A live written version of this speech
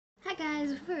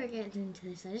guys, before I get into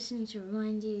this, I just need to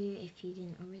remind you, if you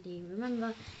didn't already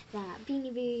remember, that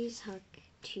Beanie Boos hug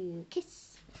to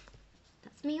kiss.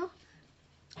 That's me off.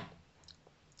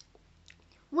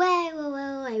 Wait,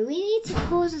 we need to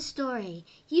pause the story.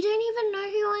 You don't even know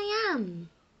who I am.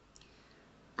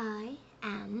 I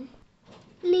am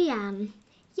Leanne.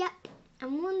 Yep,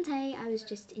 and one day I was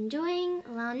just enjoying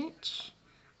lunch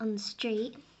on the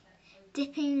street,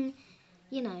 dipping,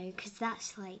 you know, because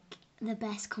that's like the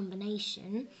best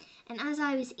combination. And as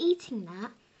I was eating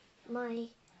that, my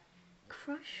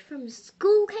crush from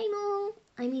school came on.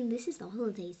 I mean, this is the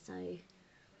holidays, so...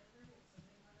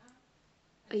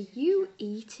 Are you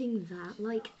eating that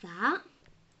like that?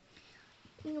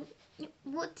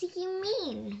 What do you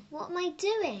mean? What am I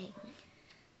doing?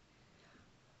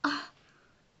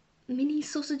 Mini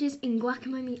sausages in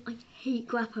guacamole. I hate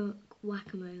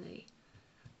guacamole.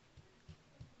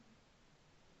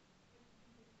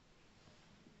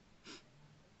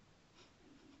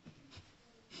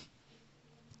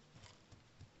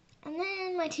 And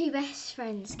then my two best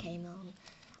friends came on.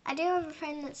 I do have a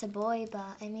friend that's a boy,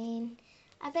 but I mean,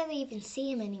 I barely even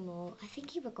see him anymore. I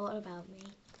think he forgot about me.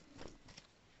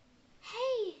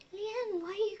 Hey, Leanne, why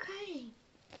are you crying?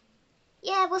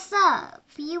 Yeah, what's up?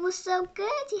 You were so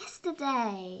good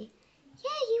yesterday.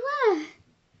 Yeah, you were.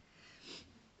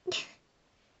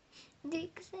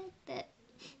 Duke said that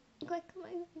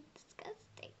guacamole was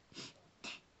disgusting.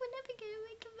 We're never gonna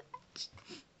make a match.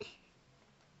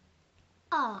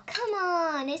 Oh, come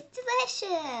on, it's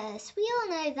delicious. We all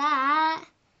know that.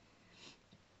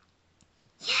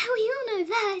 Yeah, we all know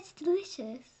that. It's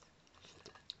delicious.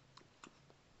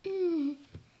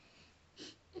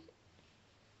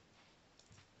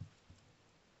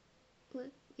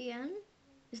 Leanne,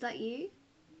 is that you?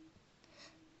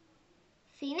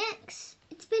 Phoenix,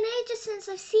 it's been ages since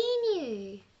I've seen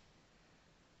you.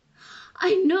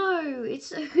 I know, it's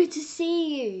so good to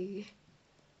see you.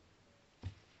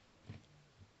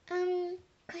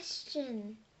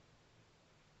 Question.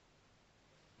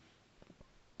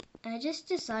 I just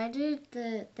decided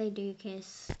that they do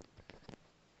kiss.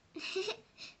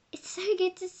 It's so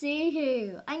good to see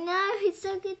you. I know, it's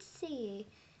so good to see you.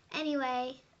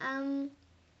 Anyway,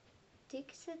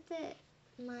 Duke said that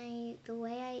the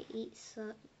way I eat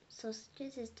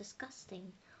sausages is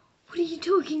disgusting. What are you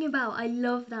talking about? I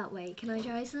love that way. Can I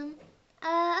try some?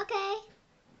 Okay.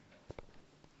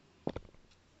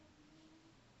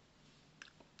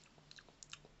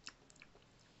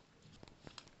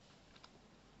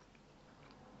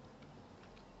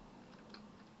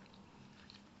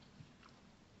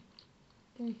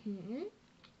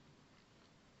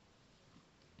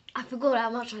 I forgot how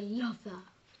much I love that.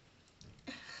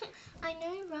 I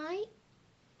know, right?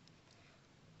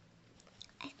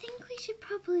 I think we should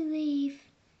probably leave.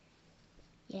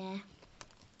 Yeah.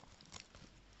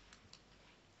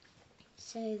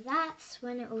 So that's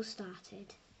when it all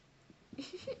started.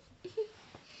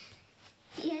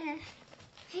 Yeah.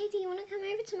 Hey, do you want to come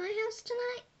over to my house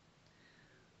tonight?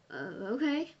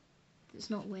 Okay. It's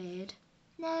not weird.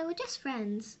 No, we're just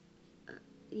friends.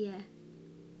 Yeah.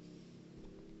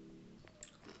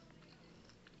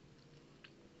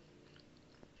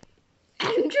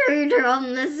 Intruder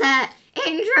on the set!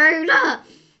 Intruder!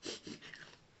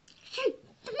 Hey,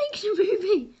 they're making a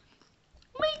movie!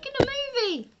 Making a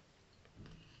movie!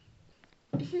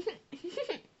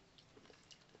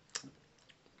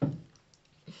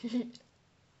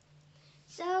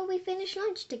 So we finished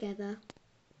lunch together.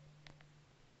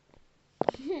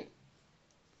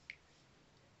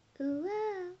 Ooh,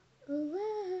 ah, ooh,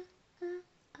 ah, ah,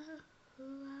 ah,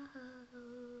 ooh, ah,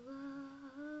 ooh, ah,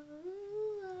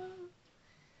 ooh, ah.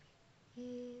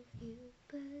 If you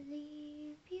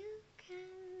believe you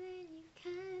can, then you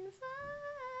can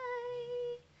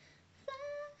fly, fly.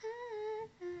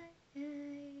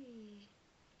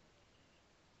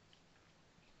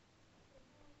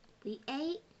 We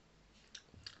ate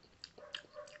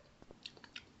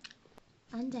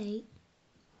and ate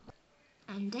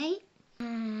and ate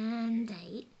and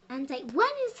ate and ate.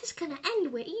 When is this gonna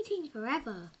end? We're eating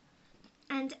forever.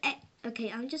 And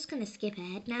okay, I'm just gonna skip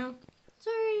ahead now.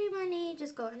 Sorry, my knee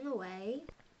just got in the way.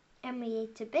 And we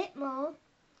ate a bit more.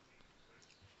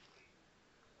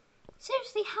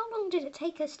 Seriously, how long did it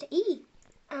take us to eat?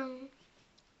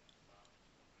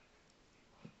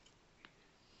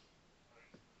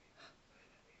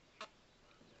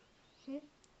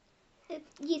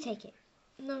 You take it.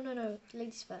 No,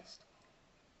 ladies first.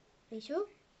 Are you sure?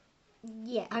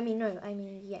 Yeah,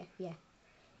 yeah.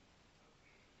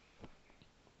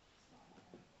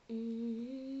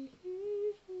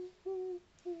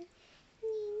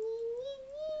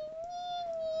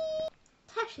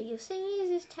 Tasha, your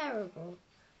singing is terrible.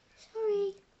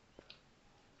 Sorry.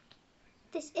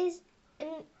 This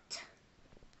isn't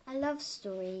a love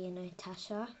story, you know,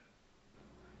 Tasha.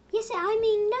 Yes, I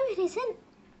mean, no, it isn't.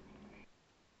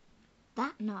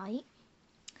 That night.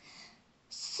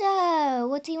 So,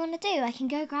 what do you want to do? I can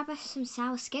go grab us some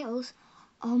sour Skittles.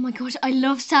 Oh my gosh, I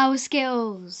love sour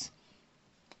Skittles.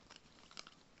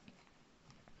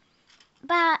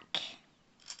 Back.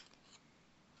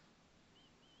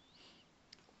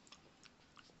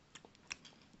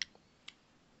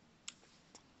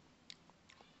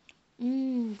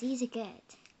 These are good.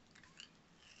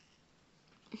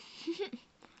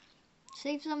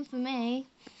 Save some for me.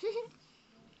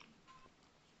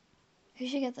 Who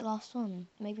should get the last one?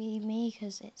 Maybe me,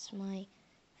 because it's my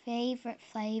favourite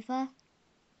flavour.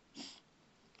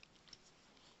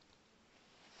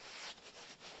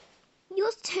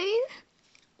 Yours too?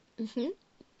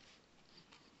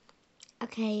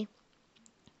 Okay.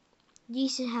 You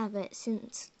should have it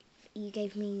since you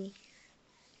gave me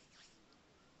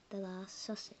the last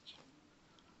sausage.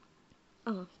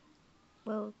 Oh.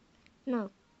 Well,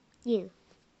 no. You.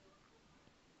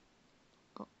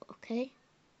 Oh, okay.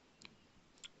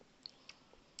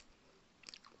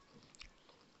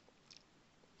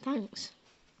 Thanks.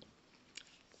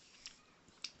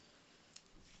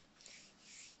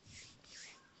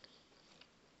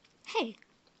 Hey,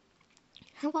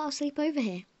 how about I sleep over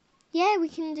here? Yeah, we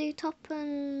can do top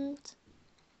and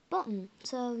bottom.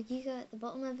 So you go at the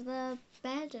bottom of the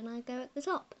bed and I go at the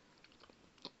top.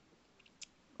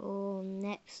 Or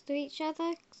next to each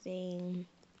other, saying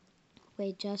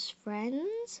we're just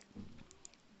friends.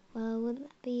 Well, wouldn't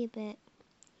that be a bit...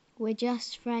 We're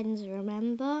just friends,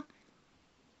 remember?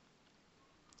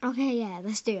 Okay, yeah,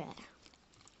 let's do it.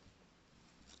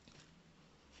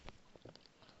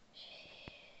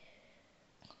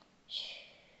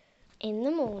 In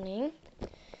the morning...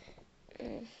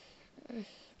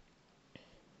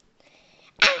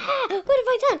 Ah! What have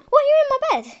I done? Why are you in my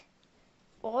bed?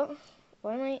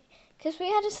 What am I... Because we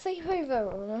had a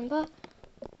sleepover, remember?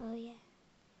 Oh, yeah.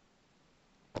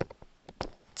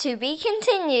 To be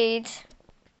continued.